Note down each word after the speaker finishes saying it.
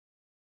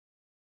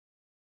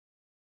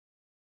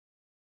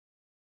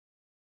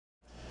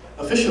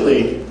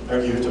Officially,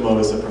 Erkki Huhtamo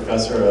is a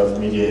professor of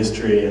media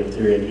history and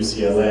theory at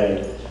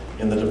UCLA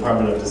in the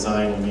Department of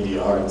Design and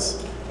Media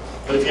Arts.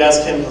 But if you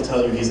ask him, he'll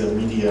tell you he's a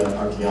media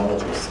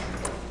archaeologist.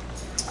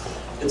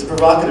 It's a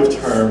provocative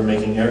term,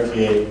 making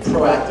Erkki a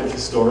proactive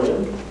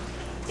historian,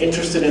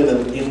 interested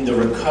in the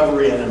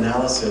recovery and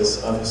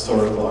analysis of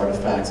historical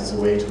artifacts as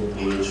a way to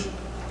engage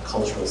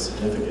cultural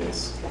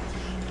significance.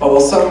 But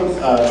while some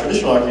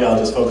traditional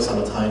archaeologists focus on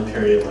a time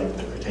period like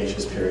the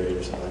Cretaceous period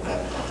or something like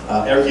that,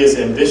 Erkki is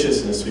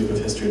ambitious in his sweep of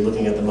history,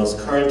 looking at the most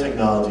current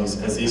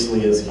technologies as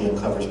easily as he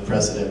uncovers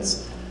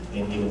precedents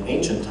in even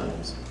ancient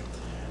times.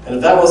 And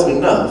if that wasn't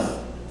enough,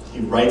 he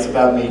writes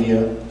about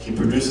media, he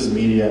produces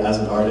media as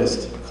an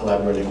artist,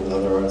 collaborating with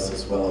other artists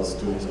as well as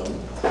doing his own,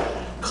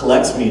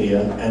 collects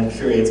media, and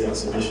curates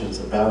exhibitions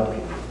about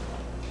media.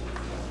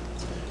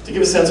 To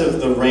give a sense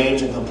of the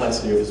range and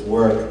complexity of his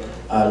work,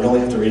 you only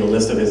have to read a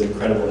list of his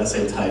incredible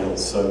essay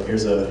titles. So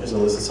here's a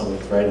list of some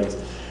of his writings.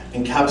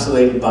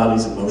 Encapsulated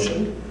Bodies in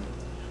Motion,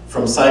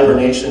 From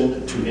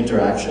Cybernation to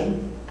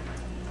Interaction,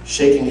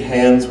 Shaking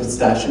Hands with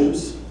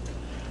Statues,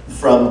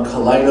 From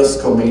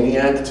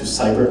Kaleidoscomaniac to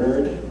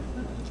Cybernerd,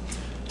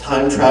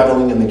 Time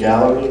Traveling in the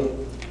Gallery,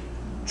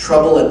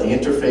 Trouble at the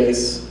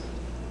Interface,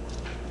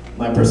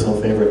 my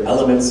personal favorite,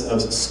 Elements of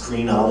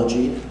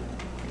Screenology,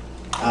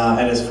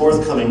 and his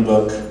forthcoming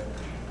book,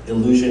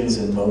 Illusions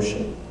in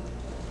Motion.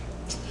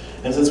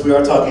 And since we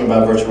are talking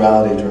about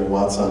virtuality during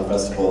Wats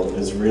Festival, it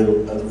is a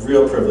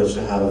real privilege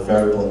to have a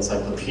veritable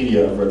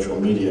encyclopedia of virtual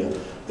media,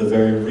 the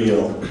very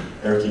real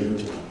Erkki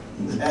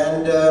Huhtamo.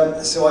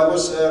 And so I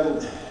was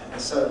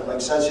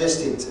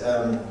suggested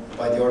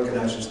by the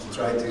organizers to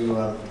try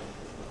to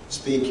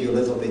speak you a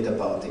little bit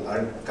about the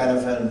kind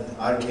of an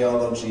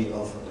archaeology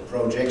of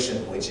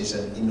projection, which is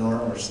an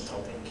enormous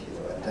topic,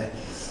 and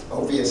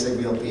obviously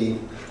we'll be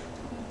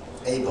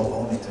able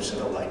only to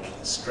sort of like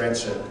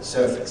scratch a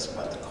surface,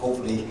 but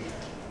hopefully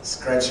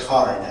scratch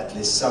hard at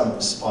least some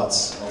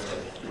parts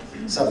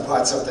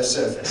of the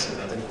surface,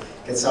 to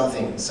get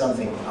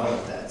something out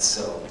of that.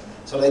 So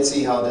let's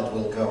see how that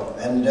will go.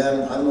 And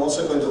I'm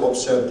also going to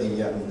observe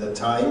the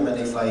time, and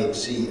if I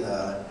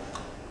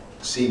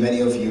see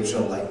many of you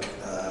sort of like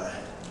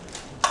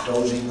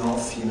dozing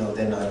off,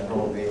 then I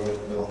probably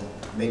will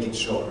make it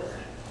shorter.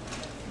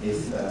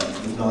 If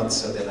not,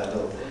 so then I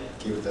will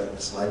give the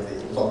slightly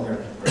longer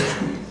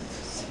version.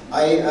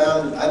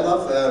 I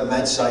love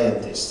mad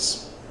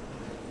scientists.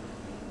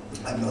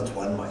 I'm not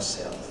one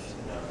myself,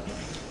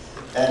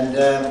 And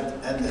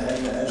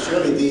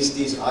surely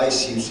these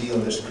eyes you see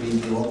on the screen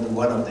belong to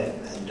one of them,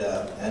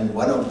 and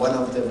one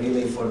of the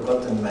really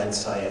forgotten mad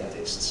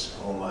scientists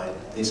whom I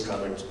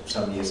discovered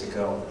some years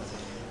ago.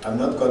 I'm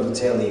not going to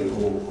tell you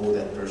who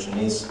that person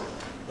is,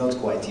 not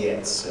quite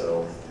yet.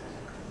 So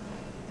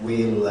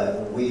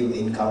we'll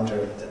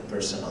encounter that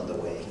person on the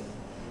way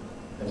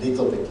a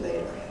little bit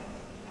later.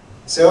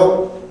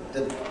 So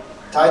the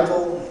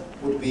title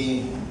would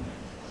be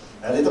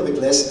a little bit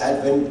less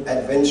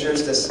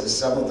adventurous than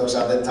some of those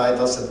other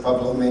titles that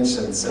Pablo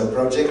mentioned. So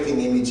projecting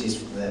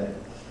images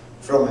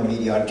from a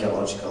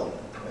media-archaeological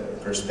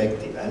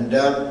perspective. And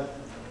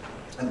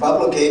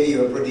Pablo gave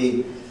you a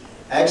pretty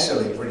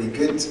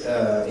good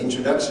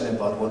introduction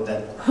about what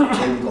that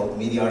thing called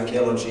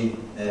media-archaeology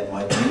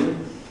might mean.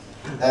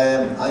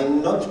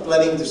 I'm not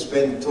planning to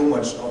spend too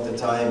much of the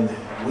time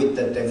with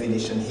that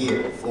definition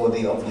here, for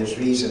the obvious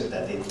reason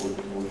that it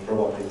would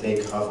probably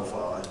take half of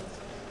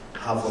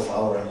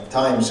our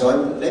time. So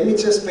let me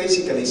just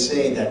basically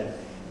say that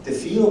the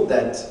field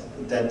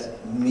that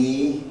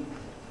me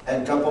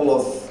and a couple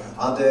of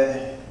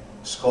other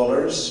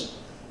scholars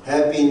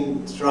have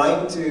been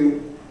trying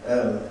to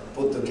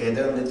put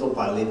together little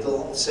by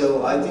little.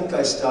 So I think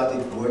I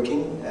started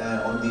working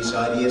on these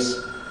ideas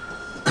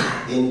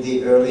in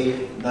the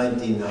early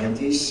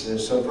 1990s.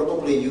 So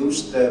probably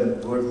used the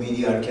word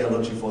media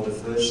archaeology for the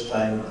first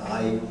time,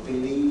 I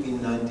believe,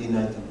 in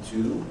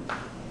 1992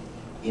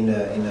 in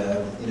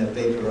a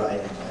paper I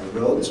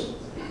wrote.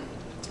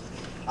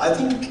 I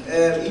think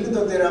even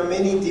though there are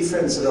many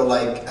different sort of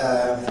like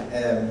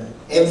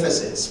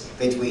emphasis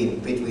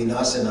between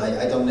us, and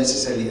I don't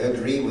necessarily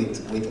agree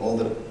with all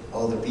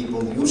the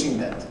people using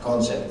that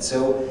concept.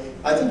 So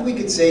I think we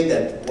could say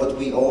that what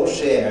we all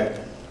share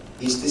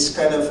is this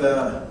kind of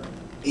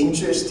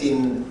interest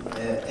in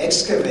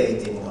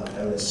excavating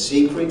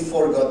secret,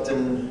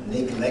 forgotten,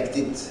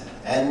 neglected,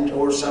 and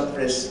or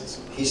suppressed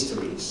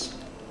histories.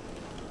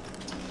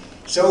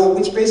 So,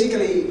 which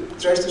basically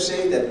tries to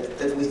say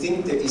that we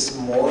think there is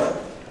more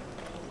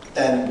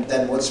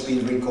than what's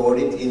been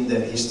recorded in the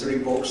history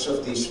books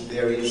of these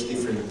various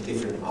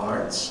different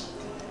arts.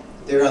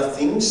 There are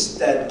things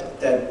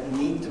that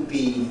need to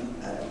be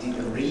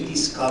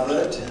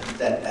rediscovered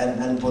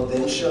and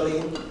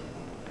potentially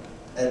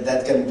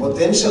that can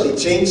potentially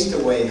change the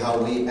way how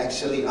we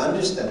actually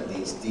understand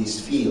these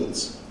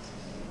fields.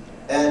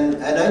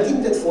 And I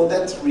think that for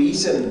that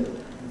reason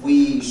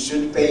we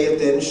should pay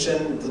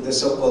attention to the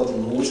so-called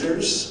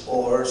losers,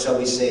 or shall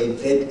we say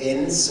dead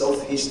ends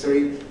of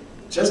history,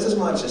 just as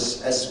much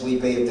as we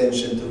pay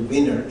attention to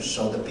winners,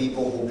 so the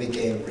people who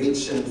became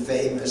rich and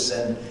famous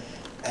and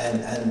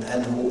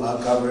who are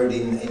covered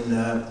in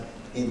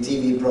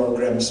TV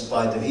programs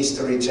by the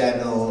History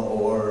Channel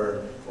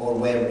or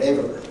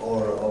wherever,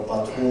 or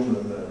about whom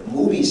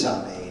movies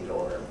are made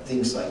or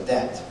things like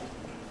that.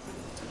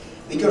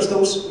 Because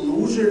those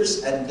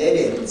losers and dead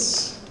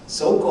ends,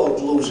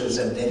 so-called losers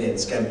and dead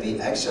ends, can be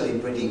actually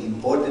pretty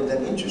important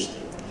and interesting.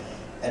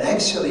 And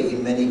actually,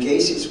 in many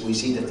cases, we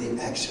see that they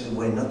actually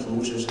were not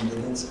losers and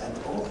dead ends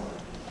at all.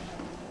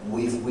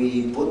 If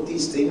we put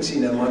these things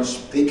in a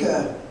much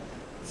bigger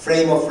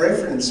frame of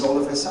reference, all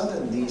of a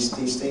sudden these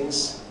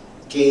things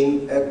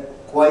gain a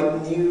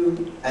quite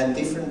new and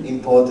different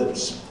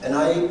importance. And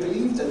I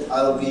believe that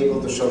I'll be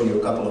able to show you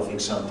a couple of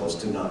examples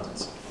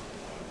tonight.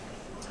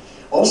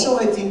 Also,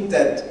 I think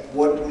that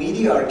what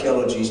media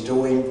archaeology is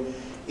doing,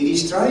 it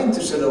is trying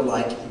to sort of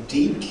like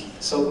dig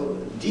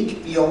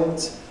beyond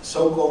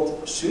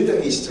so-called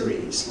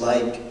pseudo-histories,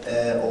 like,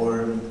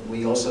 or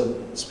we also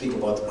speak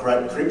about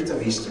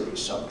crypto-histories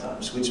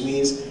sometimes, which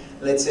means,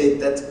 let's say,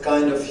 that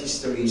kind of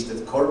histories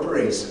that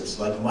corporations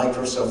like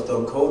Microsoft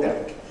or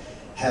Kodak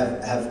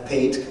have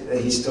paid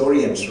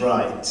historians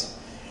write,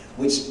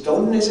 which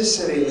don't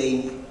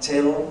necessarily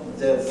tell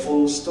the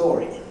full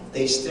story.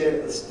 They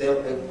tell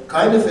a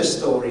kind of a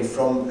story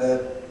from a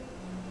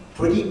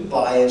pretty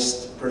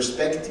biased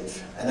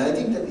perspective. And I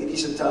think that it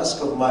is a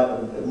task of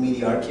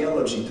media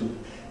archaeology to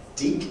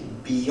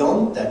dig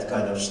beyond that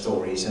kind of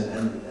stories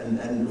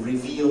and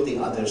reveal the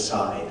other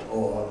side,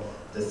 or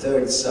the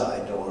third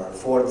side, or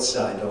fourth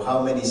side, or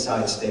how many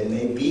sides there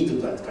may be to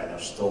that kind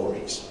of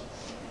stories.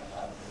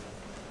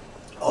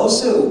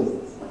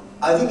 Also,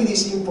 I think it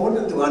is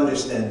important to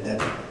understand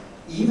that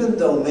even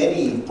though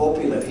many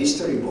popular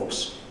history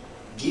books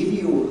give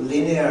you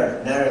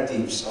linear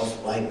narratives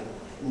of like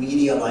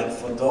media like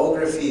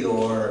photography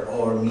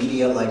or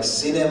media like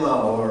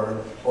cinema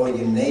or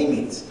you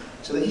name it,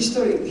 so the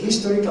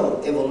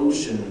historical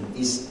evolution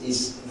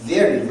is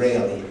very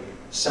rarely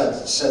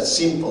such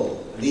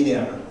simple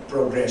linear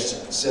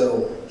progression.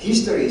 So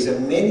history is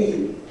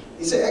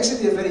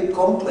actually a very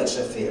complex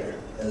affair,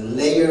 a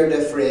layered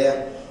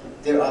affair.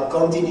 There are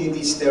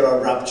continuities, there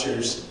are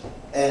ruptures,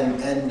 and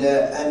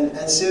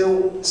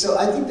so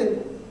I think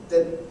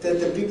that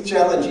the big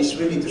challenge is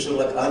really to sort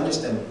of like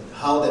understand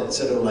how that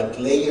sort of like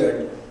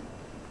layered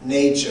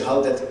nature,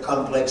 how that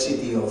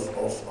complexity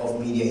of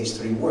media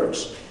history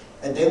works.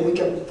 And then we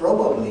can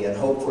probably and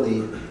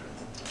hopefully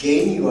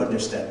gain new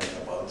understanding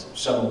about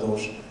some of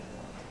those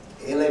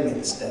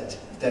elements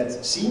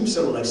that seem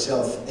sort of like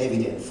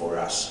self-evident for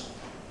us.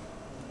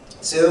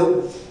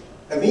 So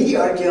a media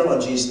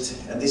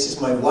archaeologist, and this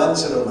is my one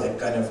sort of like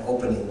kind of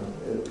opening,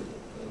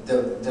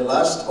 the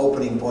last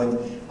opening point,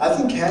 I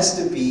think has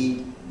to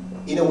be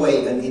in a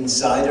way an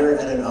insider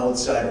and an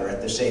outsider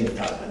at the same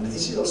time. And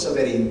this is also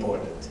very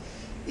important,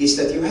 is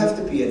that you have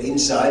to be an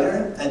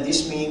insider, and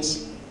this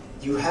means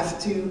you have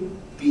to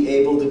be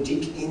able to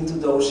dig into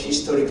those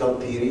historical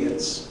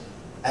periods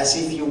as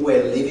if you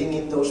were living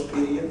in those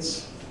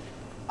periods,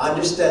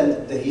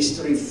 understand the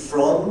history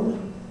from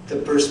the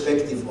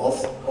perspective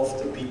of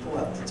the people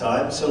at the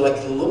time, so like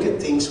look at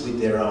things with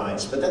their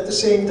eyes. But at the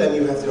same time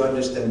you have to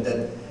understand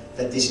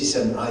that this is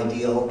an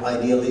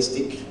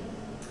idealistic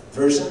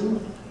version.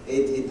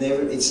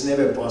 It's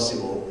never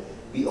possible.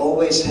 We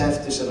always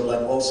have to sort of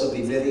like also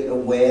be very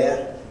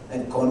aware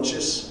and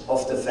conscious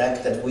of the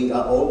fact that we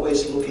are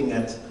always looking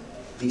at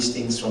these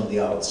things from the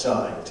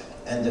outside.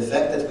 And the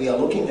fact that we are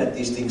looking at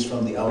these things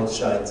from the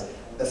outside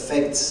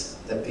affects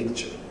the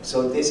picture.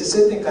 So there's a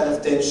certain kind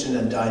of tension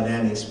and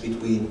dynamics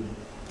between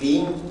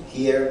being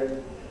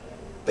here,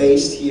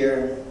 based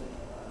here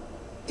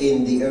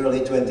in the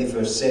early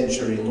 21st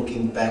century,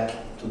 looking back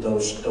to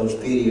those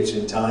periods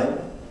in time,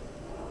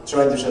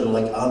 trying to sort of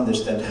like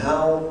understand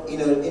how,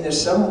 in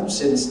some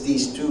sense,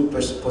 these two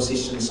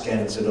positions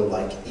can sort of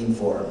like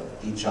inform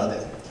each other.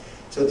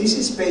 So this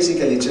is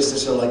basically just a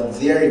sort of like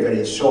very,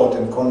 very short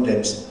and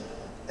condensed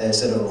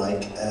sort of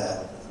like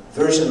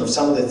version of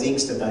some of the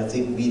things that I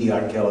think media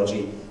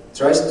archaeology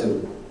tries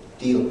to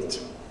deal with.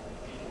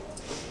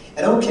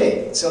 And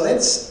okay, so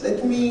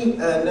let me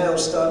now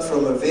start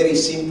from a very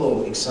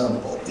simple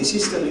example. This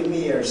is the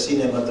Lumiere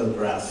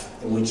cinematograph,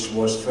 which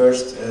was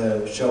first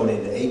shown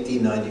in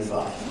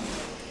 1895.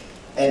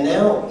 And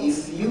now,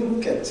 if you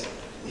look at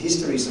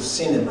histories of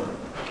cinema,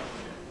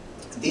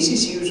 this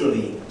is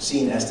usually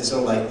seen as the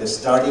sort of like the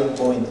starting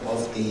point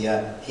of the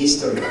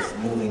history of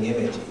moving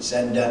images,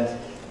 and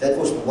that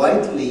was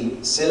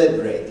widely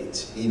celebrated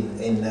in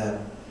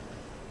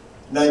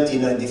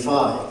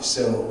 1995.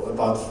 So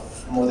about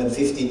more than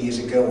 15 years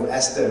ago,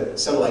 as the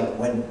sort of like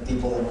when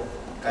people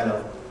kind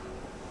of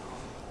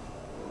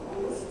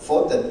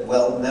thought that,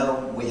 well,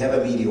 now we have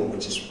a medium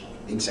which is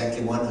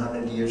exactly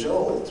 100 years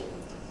old.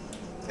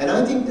 And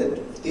I think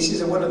that this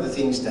is one of the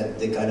things that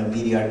the kind of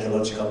media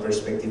archaeological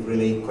perspective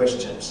really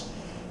questions.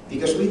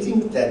 Because we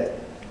think that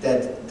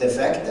the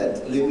fact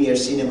that Lumiere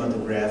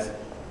cinematograph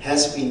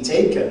has been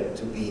taken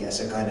to be as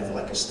a kind of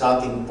like a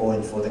starting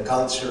point for the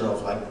culture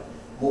of like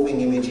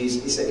moving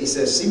images is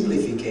a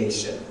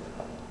simplification,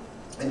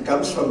 and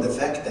comes from the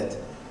fact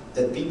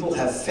that people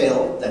have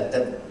felt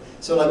that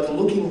so like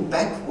looking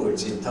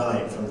backwards in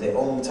time from their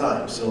own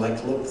time, so like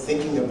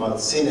thinking about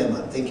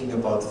cinema, thinking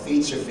about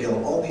feature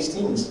film, all these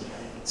things,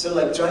 so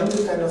like trying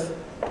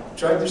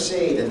to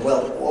say that,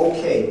 well,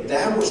 okay,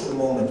 that was the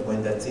moment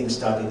when that thing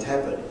started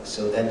happening,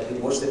 so that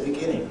it was the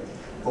beginning.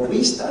 But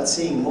we start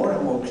seeing more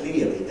and more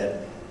clearly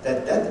that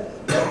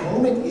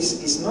moment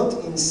is not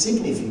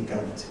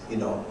insignificant, you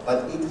know,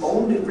 but it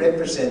only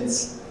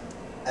represents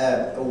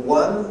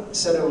one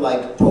sort of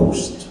like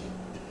post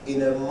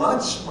in a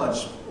much,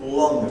 much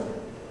longer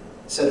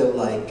sort of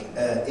like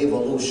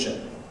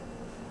evolution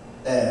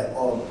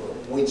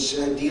which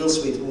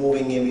deals with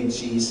moving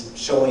images,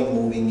 showing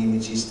moving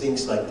images,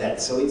 things like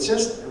that. So it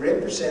just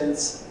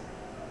represents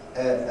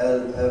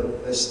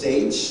a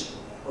stage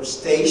or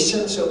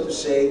station, so to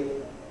say,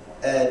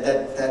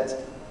 that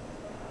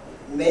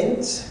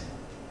meant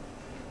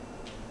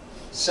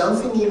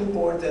something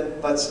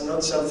important, but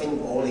not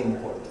something all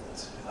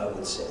important, I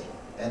would say.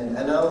 And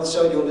I'll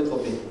show you a little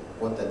bit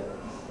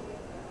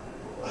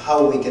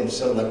how we can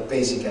sort of like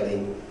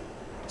basically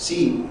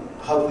see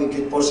how we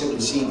could possibly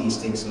see these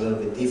things a little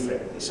bit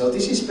differently. So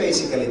this is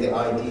basically the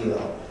ideal.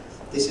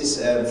 This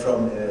is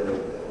from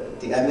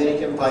the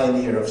American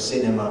pioneer of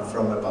cinema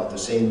from about the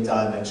same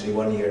time, actually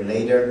 1 year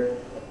later,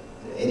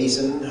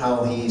 Edison,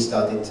 how he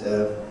started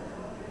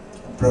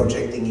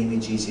projecting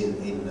images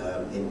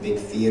in big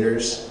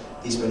theaters.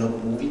 These were not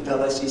movie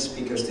palaces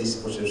because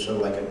this was sort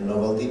of like a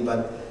novelty,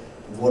 but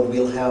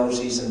vaudeville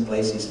houses and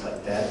places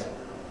like that.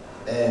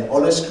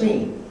 On a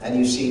screen, and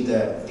you see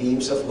the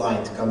beams of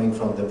light coming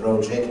from the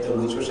projector,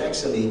 which was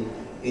actually,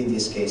 in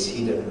this case,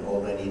 hidden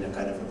already in a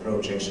kind of a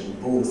projection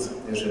booth.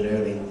 There's an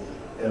early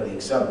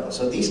example.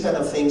 So these kind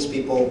of things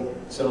people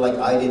sort of like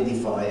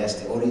identify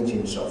as the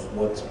origins of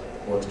what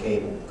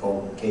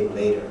came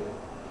later.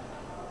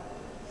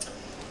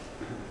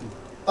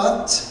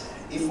 But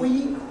if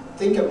we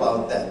think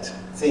about that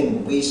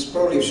thing, we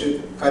probably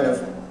should kind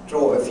of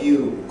draw a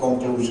few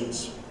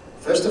conclusions.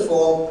 First of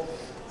all,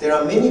 there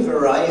are many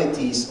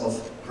varieties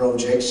of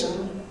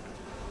projection,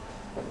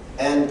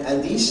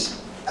 and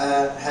these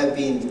have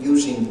been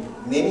using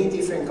many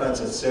different kinds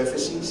of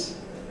surfaces,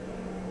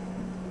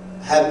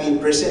 have been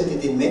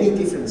presented in many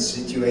different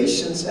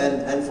situations,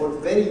 and for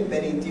very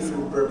many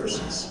different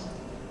purposes.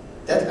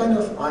 That kind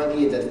of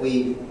idea that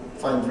we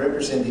find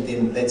represented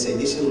in, let's say,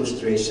 this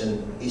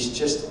illustration is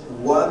just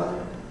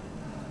one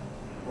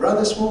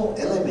rather small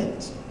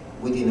element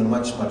within a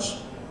much, much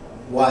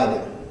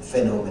wider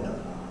phenomenon.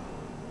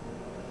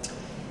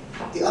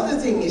 The other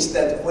thing is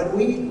that when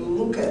we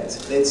look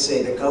at, let's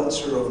say, the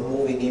culture of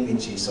moving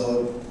images,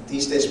 so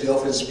these days we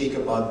often speak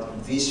about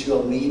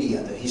visual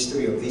media, the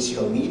history of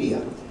visual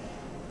media,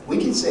 we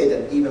can say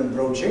that even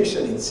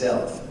projection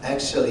itself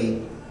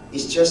actually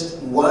is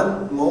just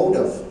one mode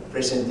of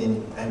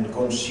presenting and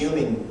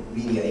consuming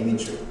media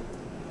imagery.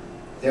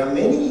 There are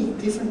many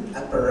different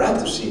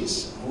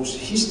apparatuses whose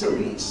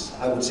histories,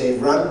 I would say,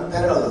 run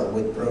parallel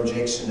with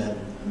projection and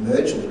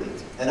merge with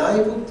it. And I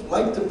would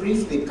like to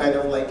briefly kind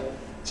of like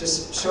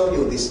just show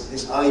you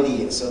this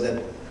idea so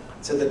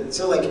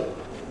like,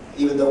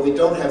 even though we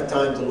don't have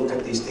time to look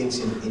at these things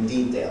in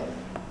detail,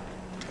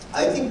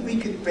 I think we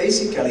could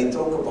basically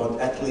talk about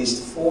at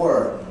least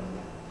four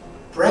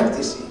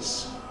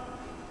practices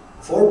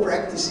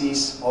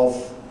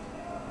of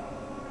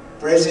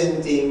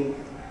presenting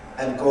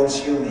and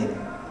consuming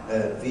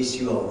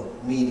visual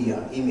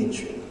media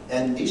imagery.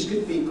 And this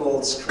could be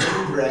called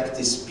screen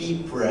practice,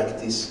 speed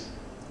practice,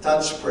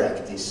 touch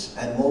practice,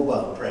 and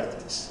mobile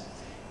practice.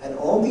 And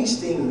all these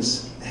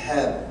things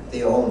have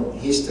their own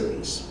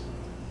histories.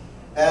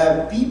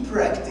 Beat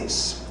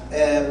practice,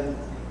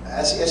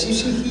 as you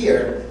see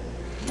here,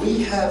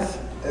 we have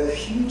a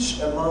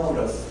huge amount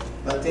of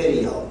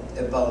material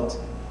about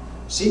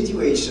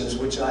situations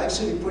which are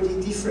actually pretty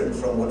different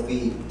from what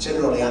we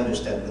generally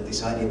understand with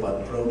this idea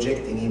about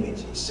projecting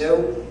images.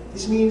 So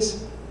this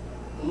means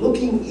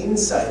looking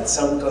inside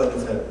some kind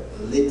of a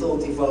little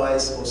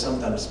device or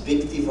sometimes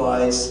big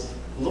device,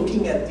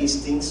 looking at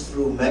these things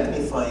through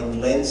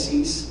magnifying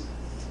lenses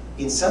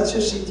in such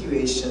a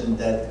situation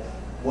that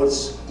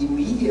what's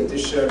immediately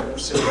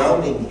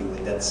surrounding you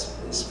in that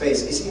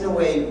space is in a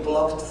way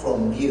blocked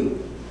from view.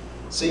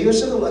 So you're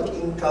sort of like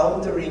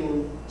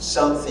encountering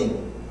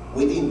something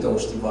within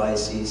those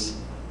devices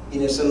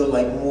in a sort of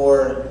like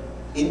more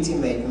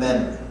intimate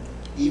manner,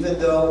 even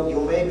though you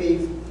may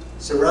be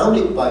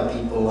surrounded by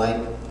people like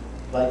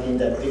in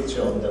that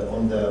picture on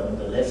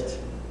the left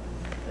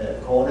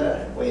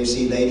corner, where you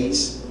see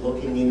ladies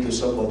looking into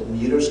so-called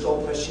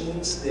mutoscope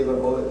machines. They were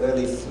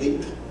early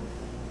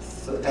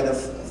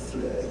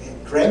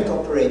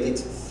crank-operated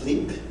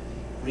flip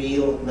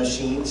reel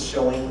machines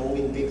showing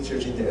moving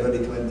pictures in the early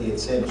 20th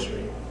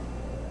century.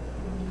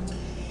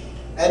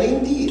 And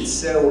indeed,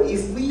 so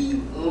if we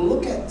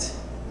look at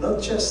not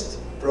just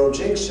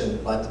projection,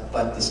 but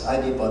this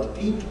idea about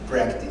peak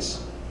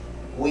practice,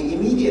 we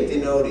immediately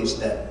notice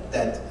that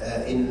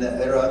in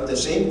around the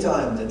same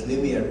time that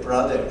Lumiere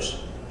brothers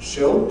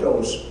showed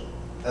those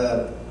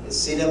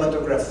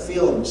cinematograph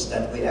films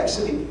that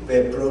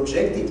were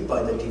projected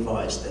by the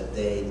device that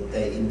they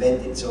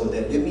invented. So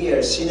the Lumiere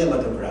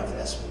cinematograph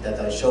that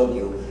I showed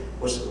you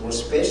was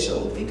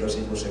special because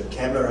it was a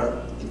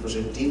camera, it was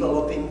a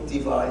developing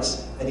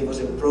device, and it was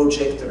a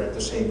projector at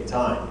the same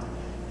time.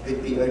 It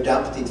could be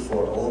adapted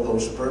for all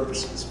those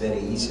purposes very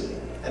easily,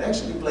 and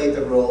actually played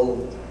a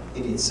role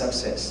in its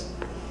success.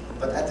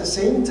 But at the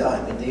same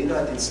time, in the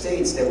United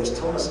States, there was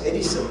Thomas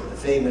Edison, a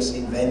famous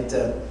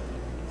inventor,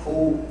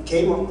 who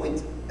came up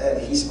with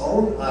his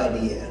own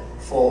idea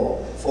for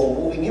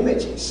moving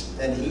images,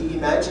 and he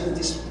imagined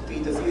this would be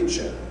the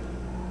future.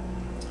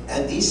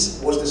 And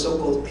this was the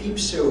so-called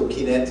peep-show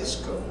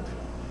kinetoscope.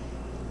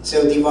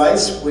 So a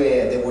device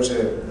where there was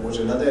a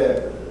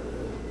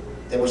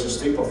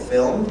strip of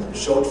film, a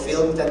short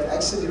film that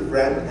actually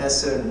ran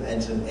as an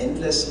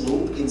endless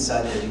loop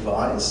inside the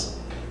device.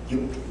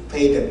 You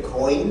paid a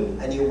coin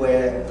and you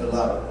were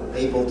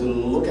able to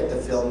look at the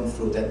film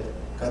through that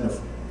kind of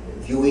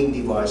viewing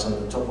device on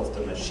the top of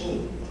the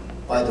machine.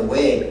 By the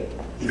way,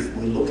 if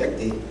we look at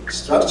the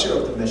structure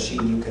of the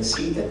machine, you can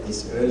see that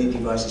these early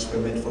devices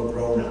were meant for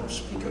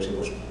grown-ups because it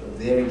was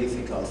very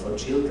difficult for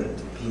children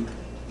to peep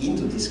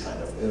into this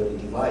kind of early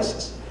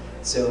devices.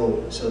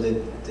 So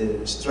the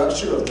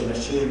structure of the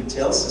machine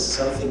tells us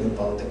something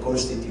about the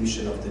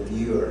constitution of the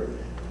viewer,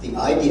 the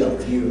ideal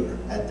viewer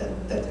at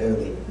that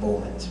early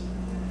moment.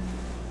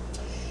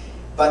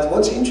 But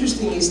what's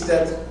interesting is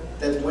that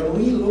when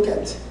we look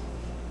at,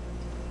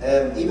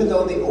 even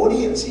though the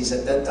audiences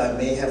at that time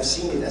may have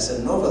seen it as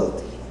a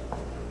novelty,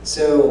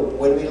 so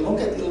when we look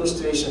at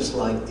illustrations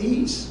like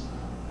these,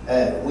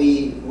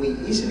 we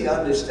easily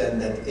understand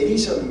that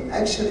Edison,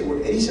 actually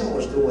what Edison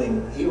was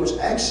doing, he was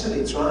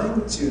actually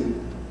trying to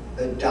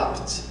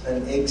adapt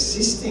an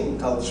existing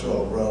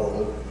cultural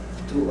role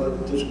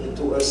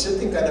to a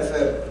certain kind of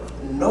a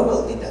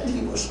novelty that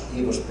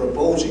he was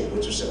proposing,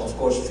 which was of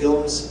course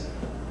films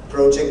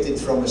projected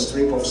from a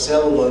strip of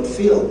celluloid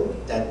film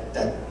that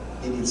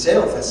in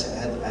itself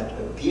had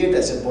appeared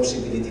as a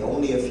possibility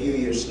only a few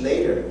years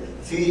later,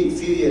 few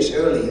years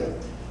earlier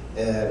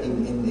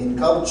in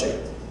culture.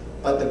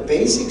 But the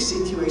basic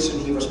situation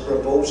he was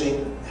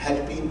proposing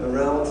had been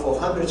around for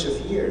hundreds of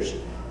years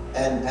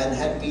and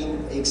had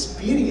been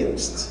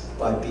experienced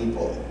by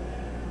people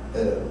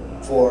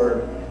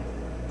for,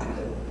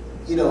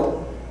 you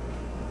know,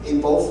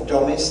 in both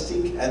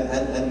domestic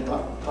and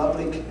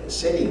public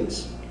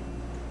settings.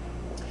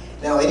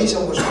 Now,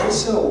 Edison was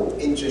also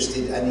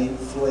interested and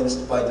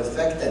influenced by the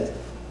fact that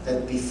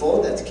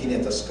before that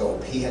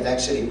kinetoscope, he had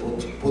actually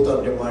put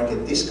on the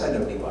market this kind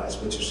of device,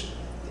 which is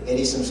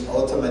Edison's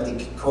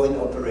automatic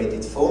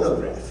coin-operated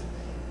phonograph.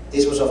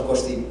 This was, of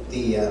course,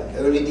 the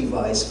early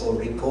device for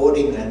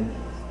recording and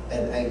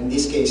in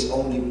this case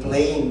only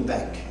playing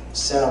back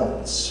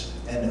sounds,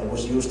 and it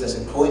was used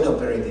as a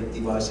coin-operated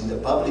device in the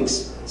public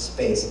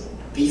space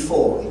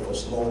before it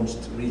was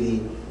launched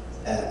really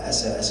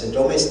as a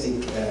domestic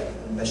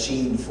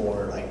machine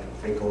for like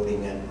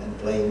recording and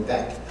playing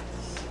back.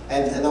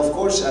 And of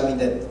course, I mean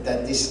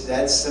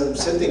that's some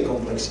certain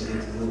complexity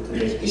to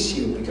this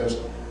issue, because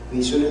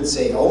we shouldn't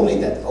say only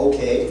that,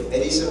 okay,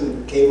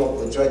 Edison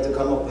tried to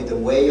come up with a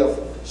way of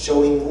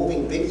showing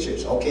moving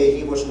pictures. Okay,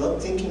 he was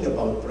not thinking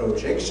about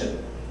projection,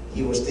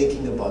 he was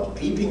thinking about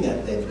peeping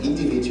at them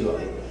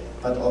individually.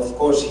 But of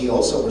course, he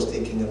also was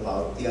thinking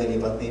about the idea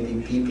about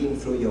maybe peeping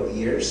through your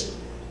ears,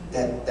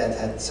 that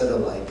had sort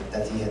of like,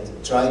 that he had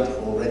tried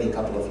already a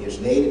couple of years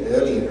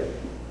earlier,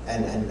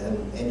 and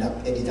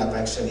ended up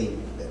actually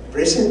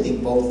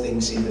presenting both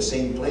things in the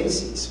same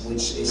places,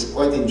 which is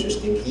quite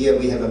interesting. Here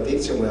we have a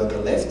picture where on the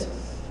left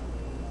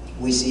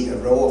we see a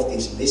row of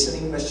these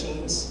listening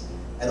machines,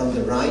 and on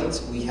the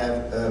right we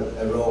have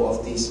a row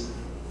of these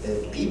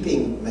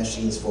peeping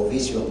machines for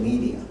visual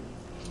media.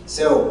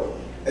 So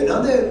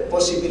another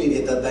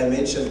possibility that I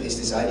mentioned is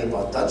this idea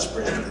about touch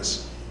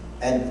practice.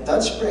 And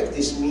touch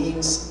practice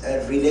means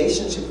a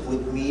relationship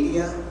with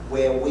media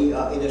where we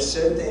are in a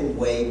certain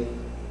way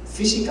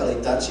physically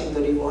touching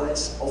the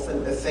device,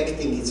 often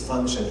affecting its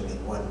functioning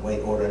in one way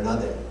or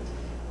another.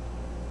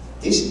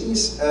 This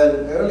is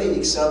an early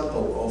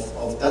example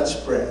of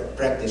touch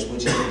practice,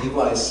 which is a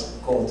device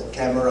called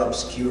camera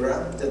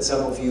obscura that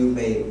some of you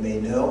may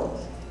know.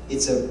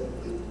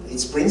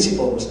 Its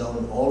principle was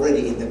known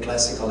already in the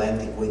classical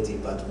antiquity,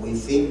 but we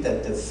think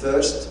that the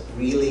first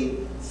really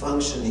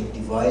functioning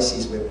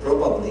devices were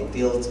probably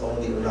built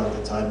only around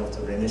the time of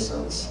the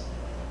Renaissance,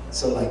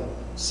 so like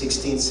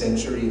 16th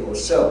century or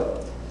so.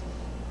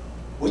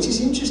 Which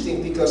is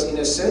interesting because in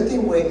a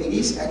certain way it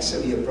is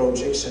actually a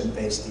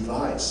projection-based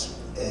device.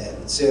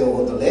 So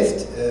on the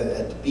left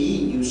at B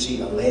you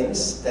see a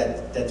lens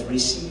that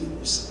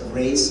receives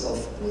rays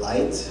of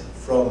light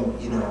from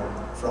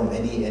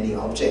any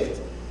object.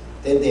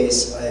 Then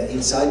there's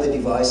inside the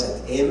device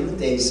at M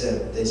there's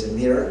a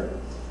mirror,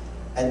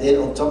 and then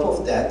on top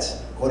of that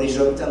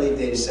horizontally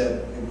there's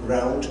a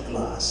ground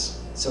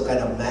glass, so kind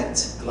of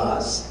matte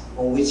glass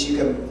on which you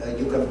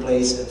can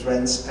place a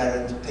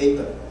transparent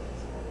paper.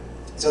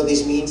 So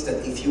this means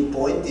that if you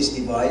point this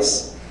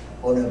device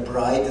on a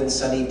bright and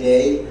sunny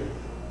day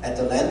at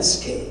a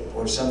landscape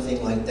or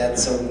something like that.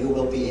 So you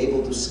will be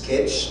able to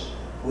sketch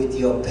with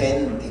your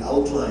pen the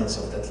outlines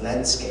of that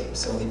landscape.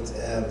 So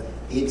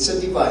it's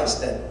a device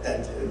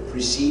that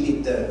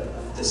preceded the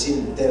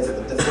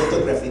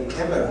photographic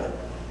camera,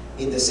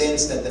 in the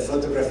sense that the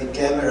photographic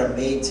camera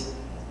made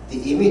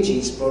the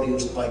images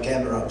produced by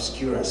camera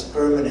obscuras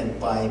permanent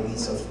by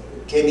means of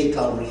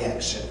chemical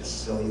reactions.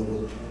 So you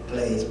would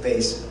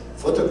place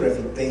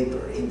photographic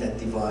paper in that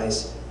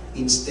device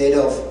instead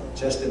of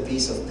just a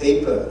piece of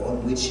paper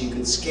on which you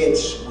could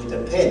sketch with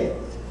a pen.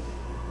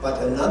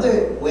 But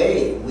another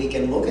way we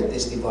can look at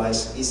this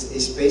device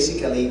is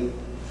basically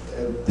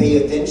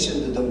pay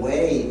attention to the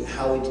way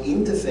how it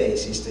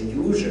interfaces the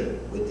user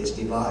with this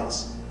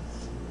device,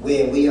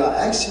 where we are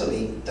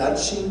actually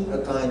touching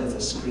a kind of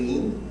a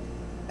screen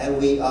and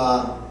we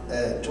are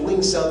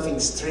doing something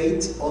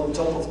straight on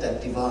top of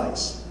that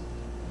device.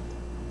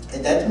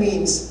 And that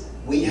means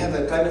we have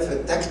a kind of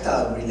a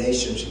tactile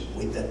relationship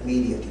with that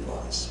media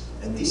device.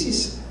 And this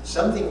is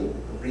something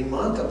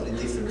remarkably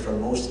different from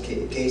most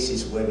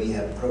cases where we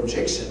have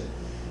projection,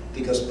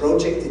 because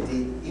projected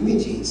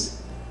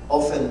images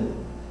often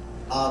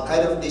are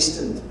kind of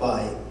distant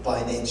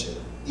by nature,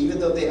 even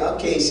though there are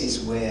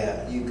cases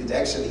where you could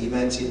actually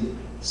imagine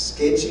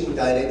sketching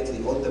directly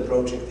on the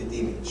projected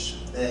image.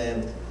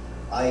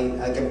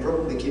 I can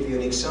probably give you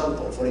an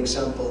example. For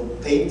example,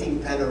 painting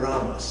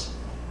panoramas.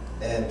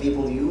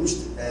 People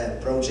used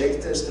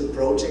projectors to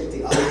project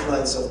the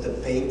outlines of the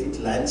painted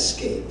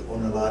landscape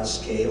on a large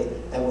scale,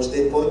 and was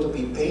then going to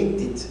be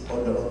painted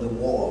on the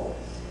wall.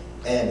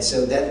 And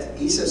so that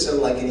is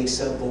also like an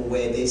example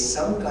where there's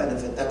some kind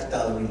of a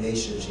tactile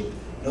relationship,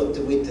 not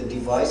with the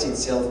device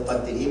itself,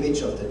 but the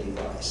image of the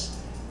device.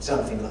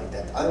 Something like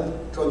that. I'm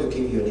going to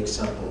give you an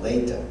example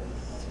later.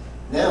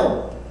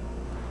 Now,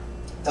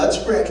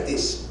 touch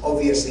practice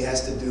obviously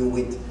has to do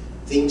with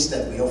things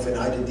that we often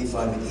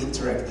identify with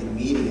interactive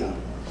media,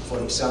 for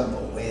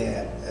example,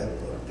 where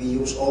we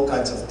use all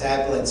kinds of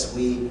tablets,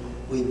 we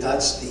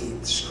touch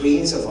the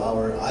screens of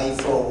our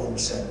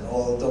iPhones and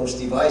all those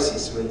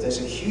devices. So there's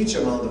a huge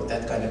amount of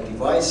that kind of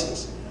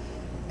devices.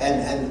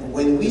 And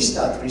when we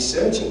start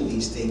researching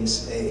these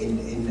things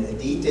in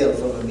detail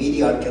from a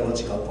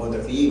media-archaeological point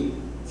of view,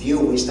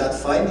 we start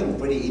finding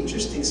pretty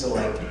interesting, so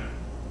like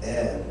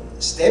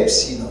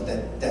steps, you know,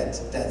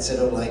 that sort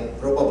of like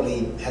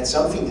probably had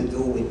something to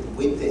do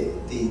with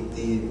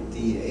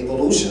the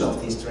evolution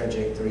of these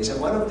trajectories.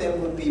 And one of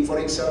them would be, for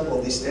example,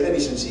 this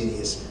television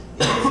series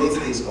in the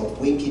 50s called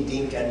Winky,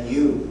 Dink and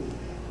You,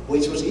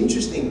 which was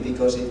interesting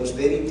because it was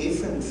very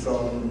different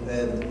from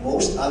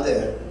most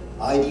other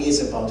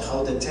ideas about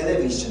how the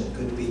television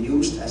could be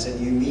used as a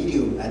new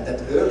medium at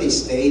that early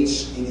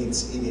stage in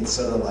its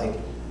sort of like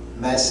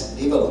mass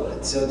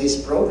development. So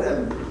this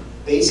program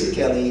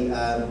basically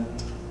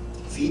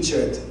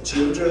featured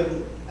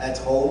children at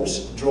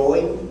homes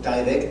drawing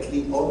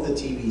directly on the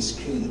TV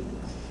screen.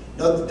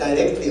 Not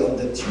directly on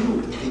the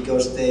tube,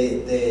 because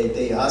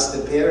they asked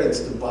the parents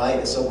to buy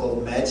a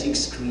so-called magic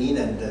screen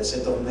and a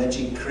set of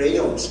magic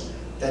crayons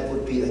that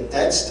would be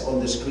attached on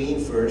the screen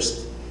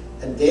first.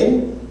 And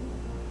then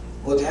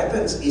what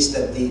happens is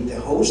that the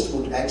host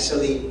would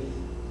actually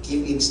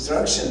give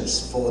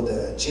instructions for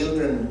the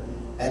children,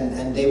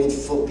 and they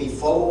would be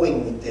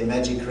following with the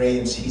magic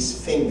crayons his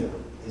finger.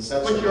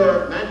 Put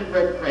your magic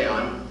red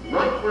crayon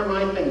right where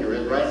my finger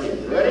is, right here.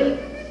 You ready?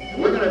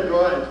 And we're going to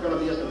draw it, and it's going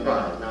to be a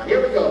surprise. Now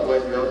here we go,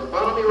 boys and girls.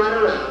 Follow me right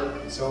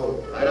around.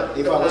 So, right up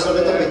if I was a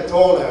little bit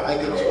taller, I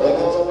could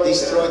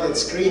destroy that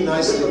screen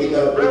nicely with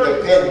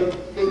a pen.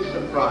 Big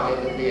surprise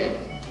at the end.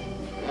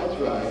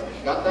 That's right.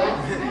 Got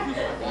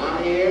that?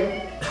 Down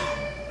here.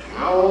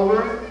 Now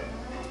over.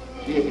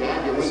 See, if you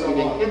have your winky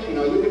dink kits, you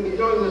know, you can be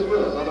doing this with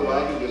us.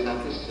 Otherwise, you just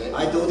have to sit.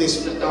 I do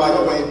this, by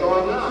the way,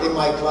 in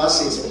my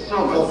classes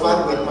for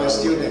fun with my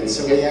students.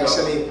 So we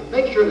actually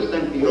project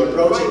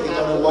it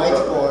on a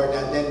whiteboard,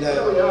 and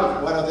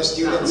then one of the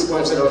students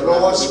goes and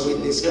draws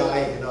with this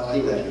guy, you know,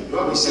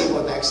 and we see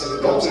what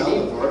actually comes out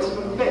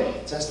of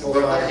it. Just for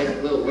fun. Take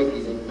a little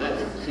winky dink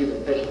magic to see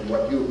the fish and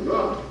what you've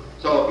drawn.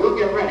 So if you'll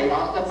get ready,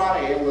 I'll step out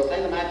of here and we'll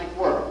say the magic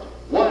words.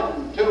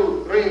 1,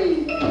 2,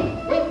 3,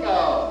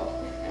 winko!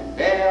 And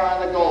there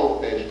are the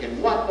goldfish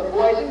and what the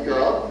boys and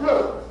girls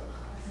drew.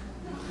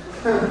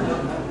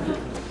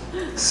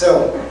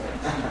 So,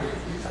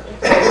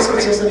 this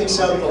was just an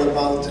example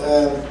about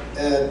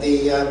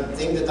the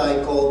thing that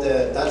I call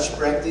the touch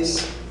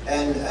practice,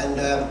 and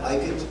I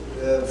could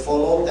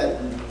follow that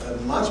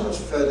much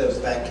further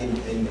back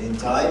in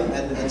time,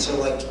 and so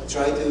like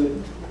try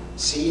to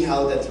see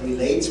how that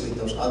relates with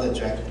those other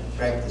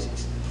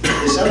practices.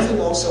 There's something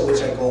also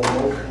which I call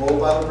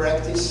mobile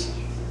practice,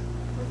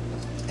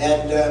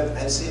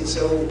 and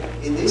so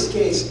in this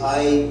case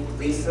I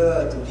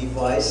refer to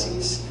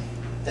devices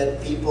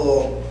that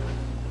people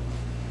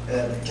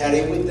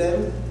carry with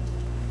them,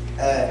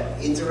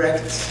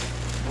 interact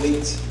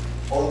with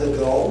on the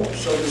go,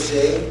 so to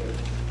say.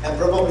 And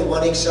probably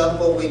one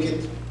example we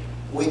could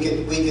we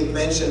could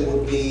mention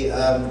would be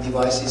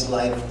devices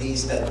like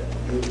these that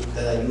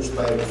are used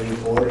by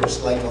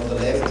reporters. Like on the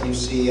left, you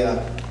see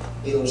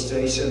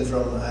illustration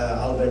from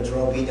Albert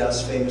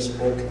Robida's famous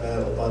book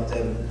about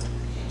the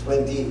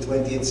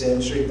 20th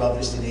century,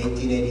 published in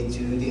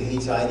 1882.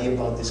 His idea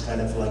about this kind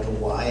of like a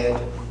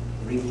wired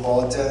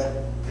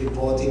reporter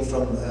reporting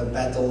from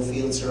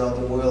battlefields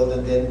around the world,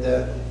 and then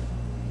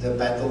the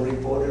battle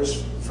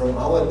reporters from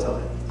our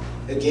time.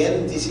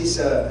 Again, this is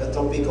a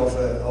topic of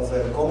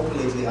a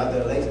completely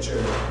other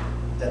lecture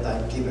that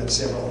I've given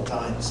several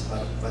times,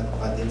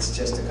 but it's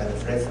just a kind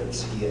of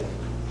reference here.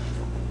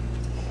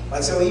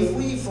 But so if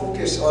we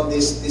focus on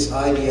this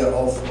idea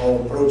of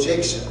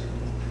projection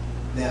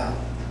now,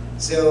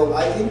 so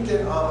I think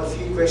there are a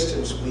few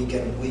questions we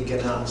can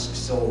ask.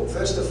 So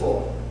first of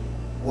all,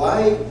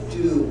 why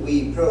do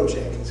we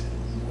project?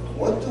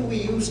 What do we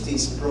use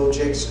these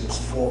projections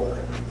for?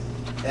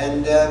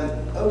 And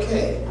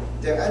okay,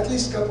 there are at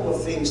least a couple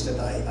of things that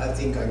I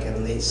think I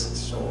can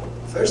list. So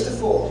first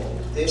of all,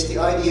 there's the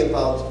idea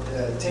about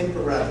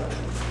temporality.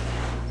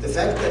 The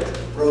fact that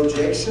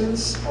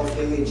projections of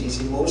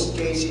images in most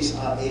cases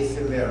are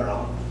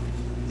ephemeral.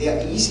 They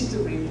are easy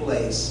to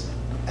replace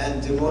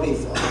and to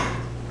modify.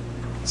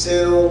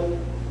 So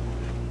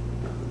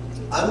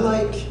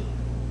unlike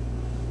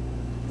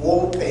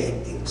wall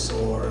paintings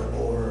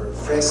or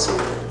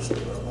frescoes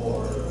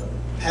or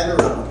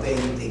panorama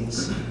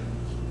paintings,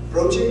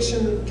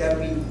 projection can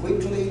be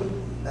quickly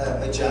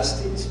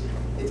adjusted.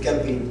 It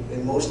can be,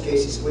 in most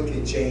cases,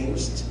 quickly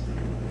changed,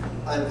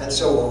 and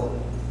so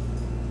on.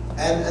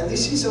 And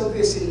this is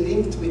obviously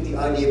linked with the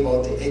idea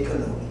about the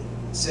economy.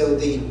 So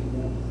the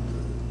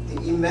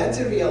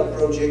immaterial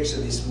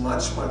projection is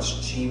much,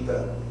 much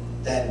cheaper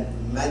than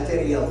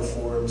material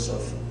forms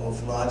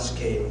of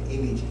large-scale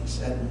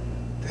images. And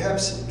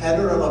perhaps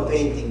panorama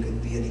painting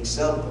could be an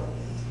example.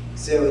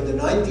 So in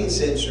the 19th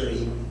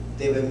century,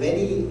 there were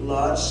many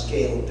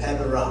large-scale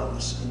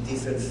panoramas in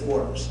different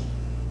forms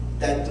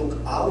that took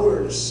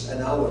hours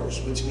and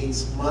hours, which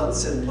means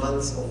months and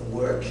months of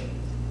work,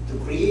 to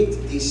create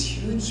these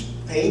huge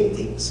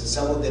paintings,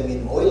 some of them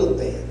in oil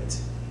paint.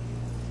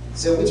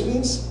 So which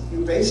means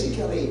you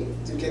basically,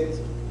 to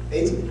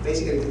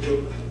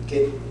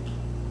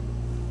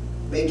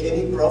make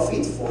any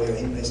profit for your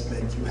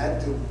investment, you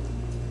had to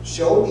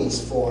show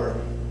these for,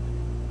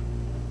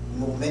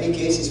 in many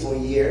cases, for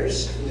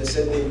years in a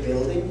certain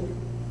building,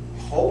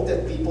 hope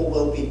that people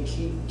will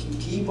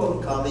keep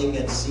on coming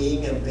and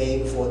seeing and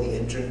paying for the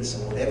entrance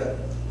or whatever.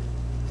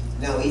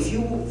 Now, if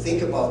you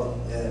think about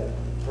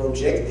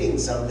projecting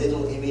some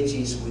little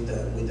images with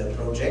a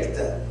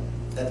projector,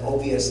 that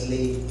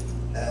obviously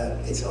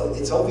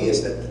it's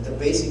obvious that the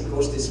basic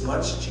cost is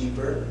much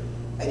cheaper,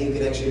 and you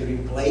can actually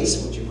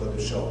replace what you're going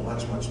to show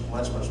much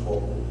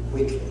more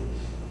quickly.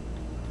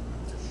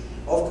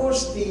 Of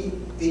course,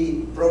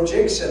 the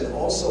projection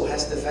also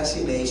has the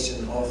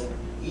fascination of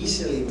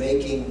easily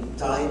making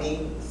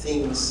tiny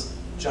things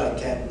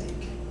gigantic.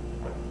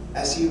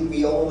 As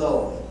we all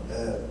know,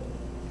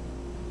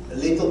 a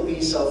little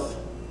piece of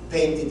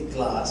painted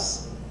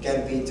glass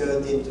can be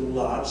turned into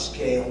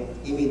large-scale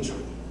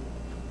imagery.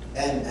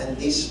 And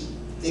this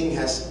thing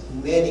has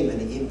many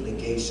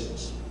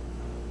implications.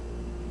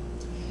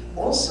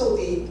 Also,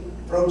 the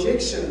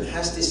projection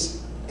has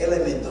this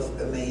element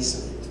of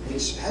amazement,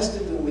 which has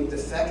to do with the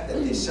fact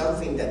that there's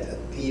something that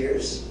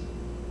appears,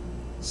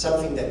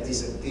 something that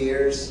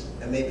disappears,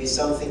 and maybe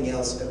something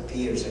else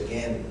appears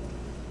again.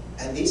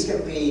 And these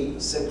can be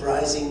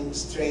surprising,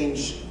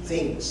 strange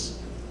things.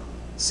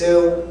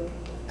 So,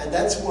 and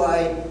that's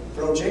why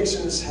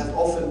projections have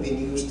often been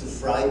used to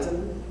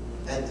frighten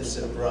and to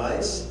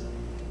surprise,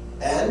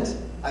 and,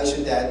 I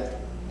should add,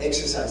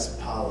 exercise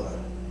power.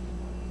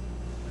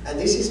 And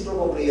this is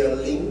probably a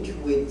link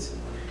with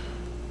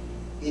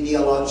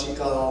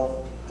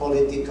ideological,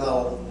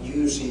 political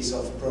uses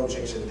of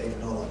projection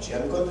technology.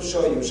 I'm going to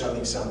show you some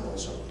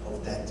examples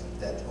of that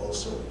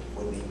also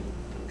when we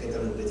get a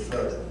little bit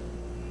further.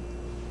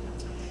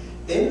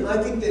 Then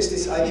I think there's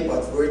this idea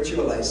about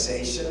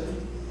virtualization,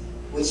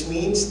 which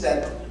means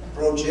that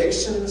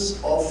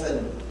projections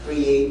often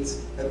create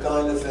a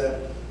kind of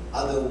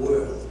other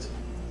world.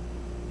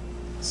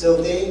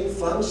 So they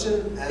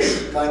function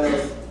as kind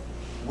of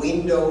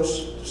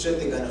windows to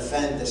certain kind of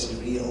fantasy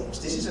realms.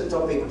 This is a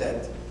topic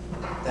that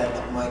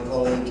my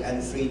colleague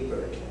Anne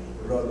Friedberg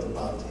wrote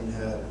about in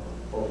her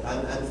book,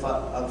 and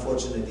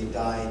unfortunately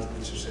died,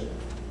 which was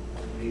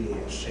really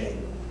a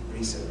shame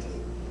recently.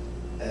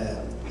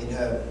 In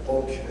her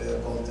book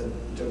called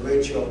The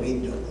Virtual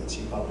Window, that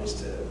she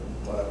published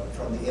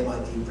from the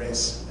MIT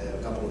Press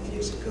a couple of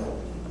years ago.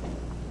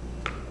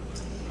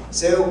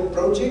 So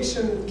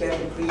projection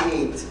can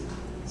create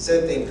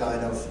certain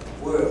kind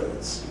of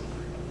worlds.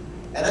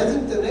 And I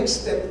think the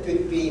next step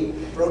could be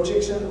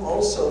projection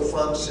also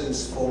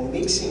functions for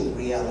mixing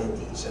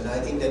realities. And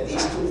I think that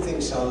these two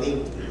things are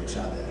linked with each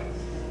other.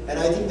 And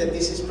I think that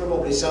this is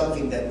probably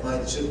something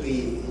that should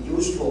be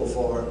useful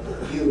for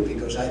you,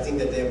 because I think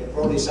that there are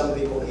probably some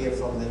people here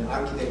from an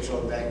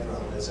architectural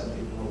background and some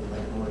people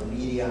like more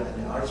media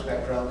and arts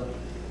background.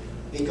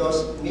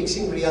 because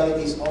mixing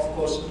realities, of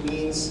course,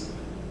 means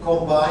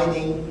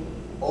combining,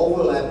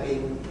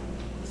 overlapping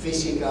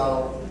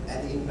physical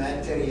and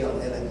immaterial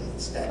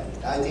elements. That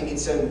I think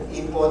it's an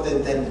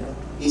important and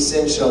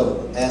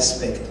essential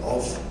aspect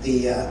of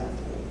the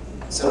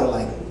sort of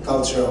like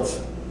culture of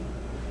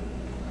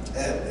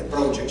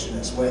projection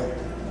as well.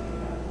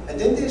 And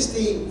then there's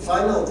the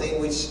final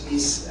thing, which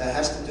is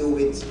has to do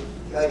with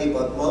the idea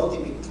about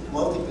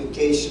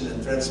multiplication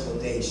and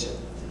transportation.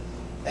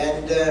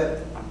 And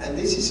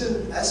this is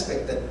an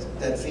aspect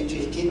that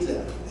Friedrich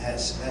Kittler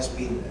has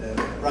been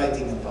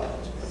writing about,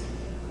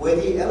 where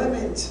the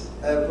element,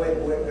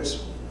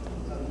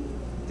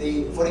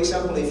 for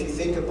example, if you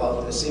think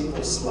about a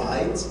simple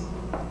slide,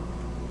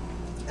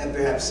 and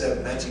perhaps a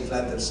magic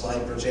lantern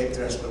slide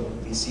projector, as we'll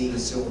be seeing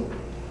soon,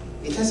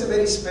 it has a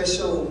very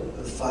special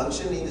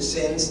function in the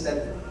sense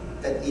that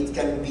it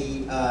can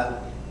be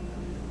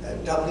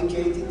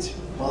duplicated,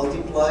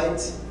 multiplied,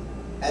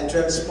 and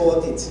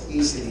transported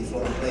easily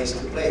from place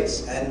to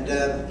place. And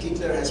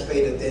Kittler has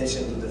paid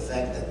attention to the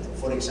fact that,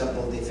 for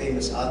example, the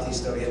famous art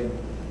historian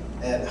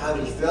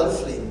Heinrich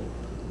Wölfflin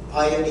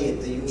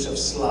pioneered the use of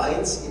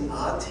slides in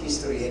art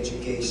history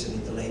education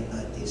in the late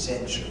 19th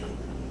century.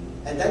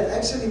 And that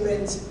actually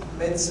meant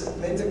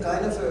a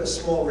kind of a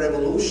small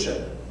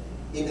revolution,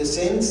 in the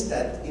sense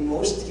that in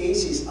most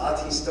cases art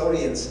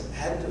historians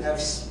had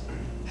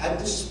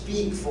to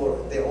speak for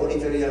the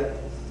auditorium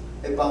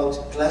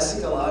about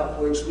classical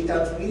artworks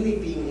without really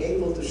being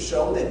able to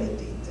show them in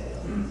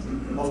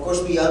detail. Of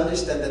course, we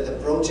understand that the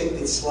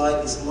projected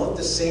slide is not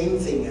the same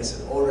thing as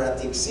an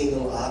oratic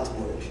single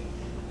artwork,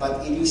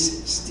 but it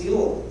is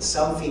still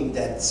something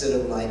that sort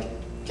of like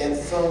can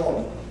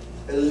form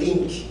a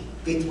link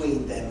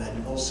between them,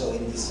 and also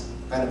in this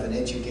kind of an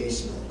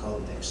educational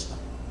context.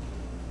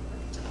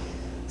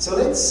 So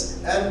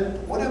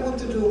what I want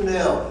to do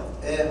now,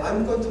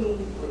 I'm going to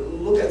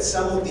look at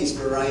some of these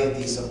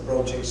varieties of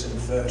projection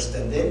first,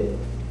 and then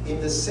in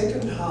the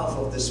second half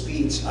of the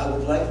speech I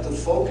would like to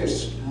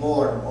focus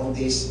more on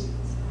these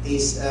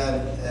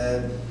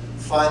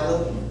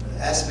final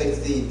aspects,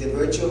 the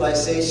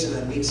virtualization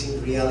and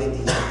mixing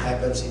reality that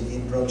happens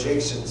in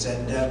projections.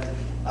 And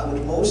I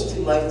would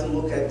mostly like to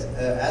look at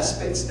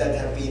aspects that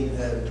have been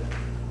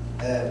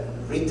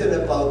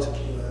written about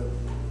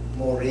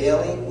more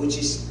rarely, which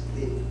is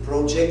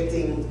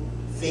projecting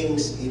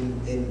things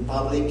in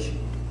public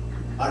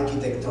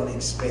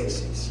architectonic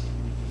spaces.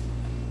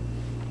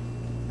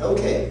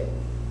 Okay,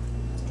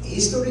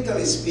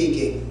 historically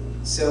speaking,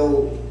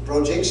 so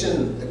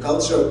projection, the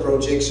culture of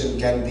projection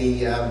can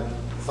be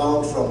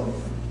found from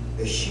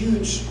a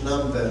huge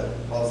number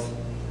of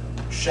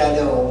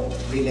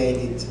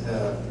shadow-related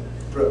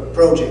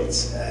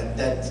projects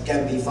that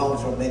can be found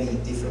from many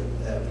different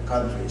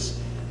countries.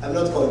 I'm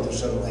not going to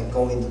sort of like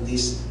go into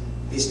this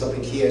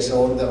topic here.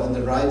 So on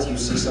the right you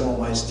see some of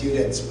my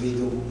students. We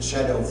do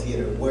shadow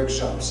theater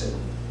workshops and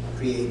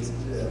create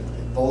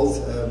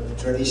both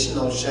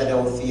traditional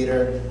shadow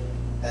theater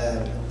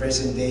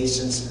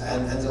presentations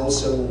and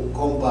also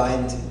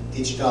combined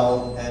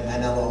digital and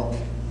analog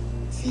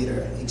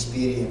theater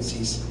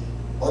experiences.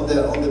 On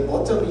the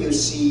bottom you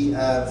see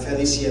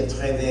Félicien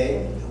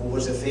Trevet, who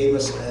was a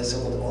famous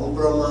so-called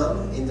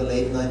ombroman in the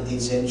late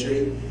 19th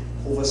century,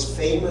 who was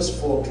famous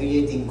for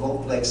creating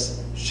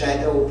complex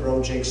shadow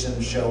projection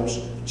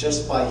shows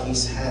just by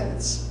his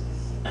hands,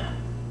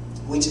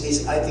 which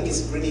is, I think,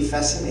 is really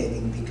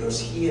fascinating, because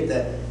here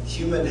the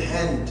human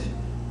hand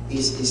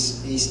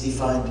is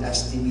defined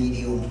as the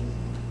medium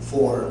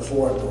for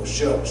those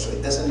shows. So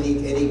it doesn't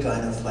need any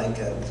kind of like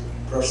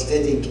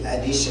prosthetic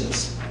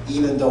additions,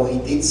 even though he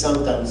did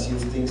sometimes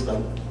use things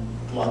like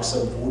blocks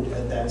of wood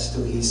attached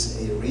to his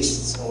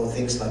wrists or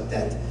things like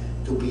that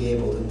to be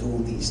able to do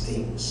these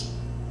things.